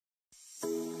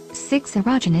6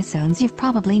 erogenous zones you've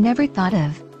probably never thought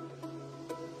of.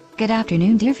 Good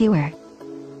afternoon, dear viewer.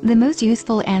 The most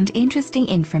useful and interesting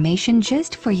information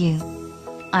just for you.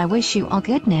 I wish you all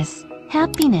goodness,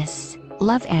 happiness,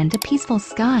 love and a peaceful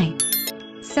sky.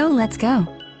 So let's go.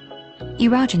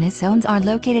 Erogenous zones are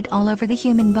located all over the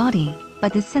human body,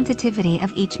 but the sensitivity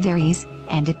of each varies,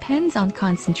 and depends on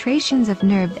concentrations of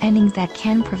nerve endings that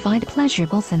can provide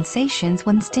pleasurable sensations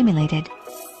when stimulated.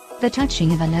 The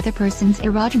touching of another person's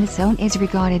erogenous zone is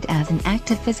regarded as an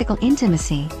act of physical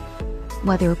intimacy.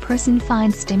 Whether a person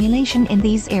finds stimulation in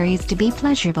these areas to be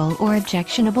pleasurable or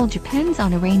objectionable depends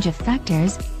on a range of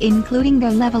factors, including their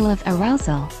level of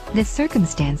arousal, the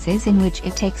circumstances in which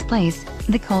it takes place,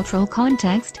 the cultural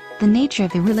context, the nature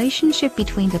of the relationship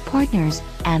between the partners,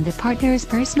 and the partner's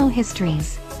personal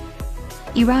histories.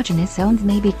 Erogenous zones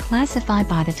may be classified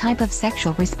by the type of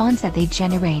sexual response that they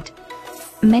generate.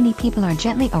 Many people are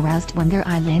gently aroused when their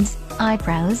eyelids,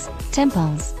 eyebrows,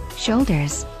 temples,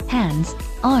 shoulders, hands,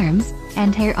 arms,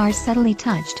 and hair are subtly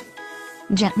touched.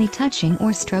 Gently touching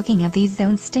or stroking of these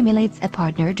zones stimulates a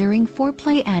partner during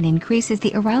foreplay and increases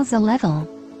the arousal level.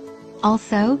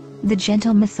 Also, the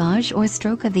gentle massage or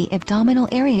stroke of the abdominal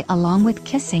area along with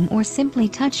kissing or simply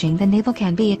touching the navel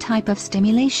can be a type of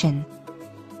stimulation.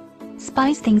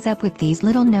 Spice things up with these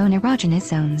little-known erogenous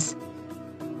zones.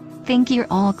 Think you're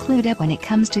all clued up when it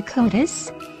comes to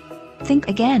coitus? Think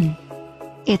again.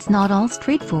 It's not all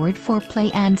straightforward foreplay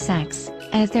and sex,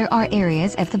 as there are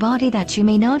areas of the body that you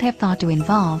may not have thought to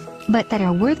involve, but that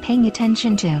are worth paying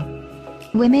attention to.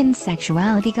 Women's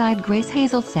Sexuality Guide Grace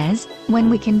Hazel says, when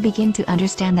we can begin to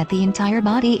understand that the entire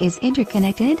body is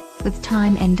interconnected, with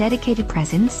time and dedicated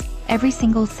presence, every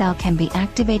single cell can be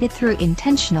activated through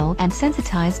intentional and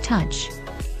sensitized touch.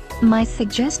 My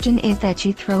suggestion is that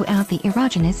you throw out the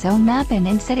erogenous zone map and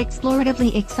instead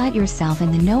exploratively excite yourself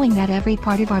in the knowing that every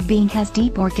part of our being has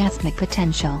deep orgasmic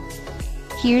potential.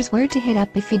 Here's where to hit up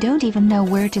if you don't even know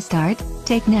where to start.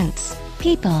 Take notes,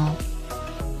 people.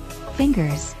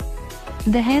 Fingers.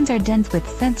 The hands are dense with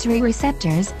sensory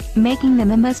receptors, making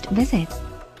them a must visit.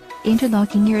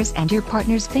 Interlocking yours and your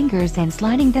partner's fingers and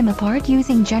sliding them apart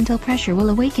using gentle pressure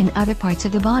will awaken other parts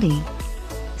of the body.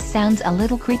 Sounds a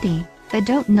little creepy, but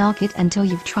don't knock it until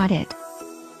you've tried it.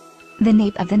 The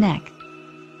nape of the neck.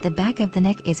 The back of the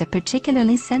neck is a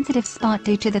particularly sensitive spot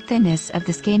due to the thinness of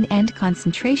the skin and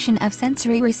concentration of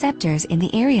sensory receptors in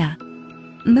the area.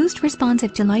 Most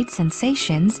responsive to light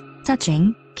sensations,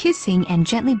 touching, kissing and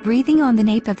gently breathing on the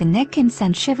nape of the neck can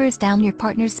send shivers down your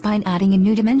partner's spine, adding a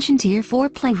new dimension to your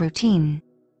foreplay routine.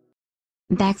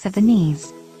 Backs of the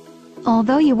knees.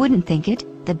 Although you wouldn't think it,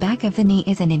 the back of the knee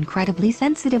is an incredibly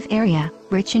sensitive area,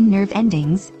 rich in nerve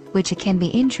endings, which it can be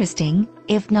interesting,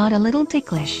 if not a little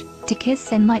ticklish, to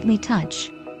kiss and lightly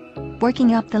touch.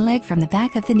 Working up the leg from the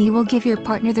back of the knee will give your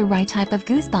partner the right type of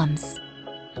goosebumps.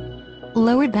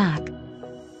 Lower back.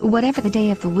 Whatever the day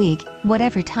of the week,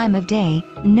 whatever time of day,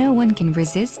 no one can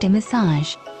resist a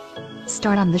massage.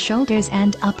 Start on the shoulders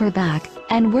and upper back,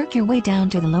 and work your way down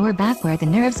to the lower back where the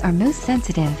nerves are most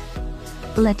sensitive.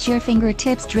 Let your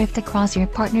fingertips drift across your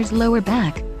partner's lower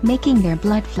back, making their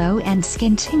blood flow and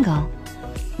skin tingle.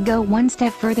 Go one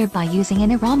step further by using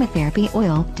an aromatherapy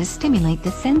oil to stimulate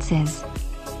the senses.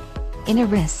 Inner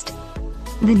wrist.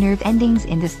 The nerve endings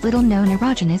in this little-known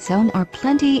erogenous zone are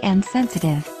plenty and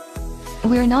sensitive.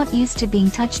 We're not used to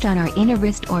being touched on our inner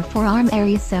wrist or forearm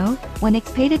area, so, when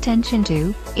it's paid attention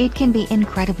to, it can be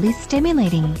incredibly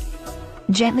stimulating.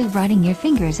 Gently running your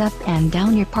fingers up and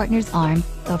down your partner's arm,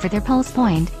 over their pulse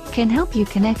point, can help you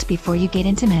connect before you get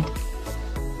intimate.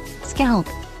 Scalp.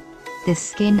 The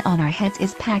skin on our heads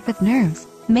is packed with nerves,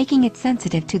 making it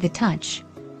sensitive to the touch.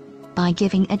 By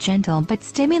giving a gentle but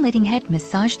stimulating head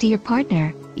massage to your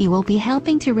partner, you will be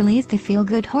helping to release the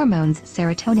feel-good hormones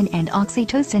serotonin and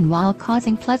oxytocin while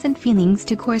causing pleasant feelings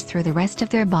to course through the rest of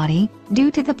their body, due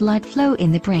to the blood flow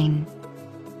in the brain.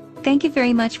 Thank you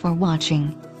very much for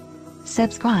watching.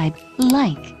 Subscribe,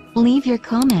 like, leave your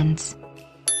comments.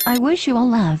 I wish you all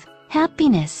love,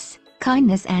 happiness,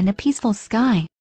 kindness and a peaceful sky.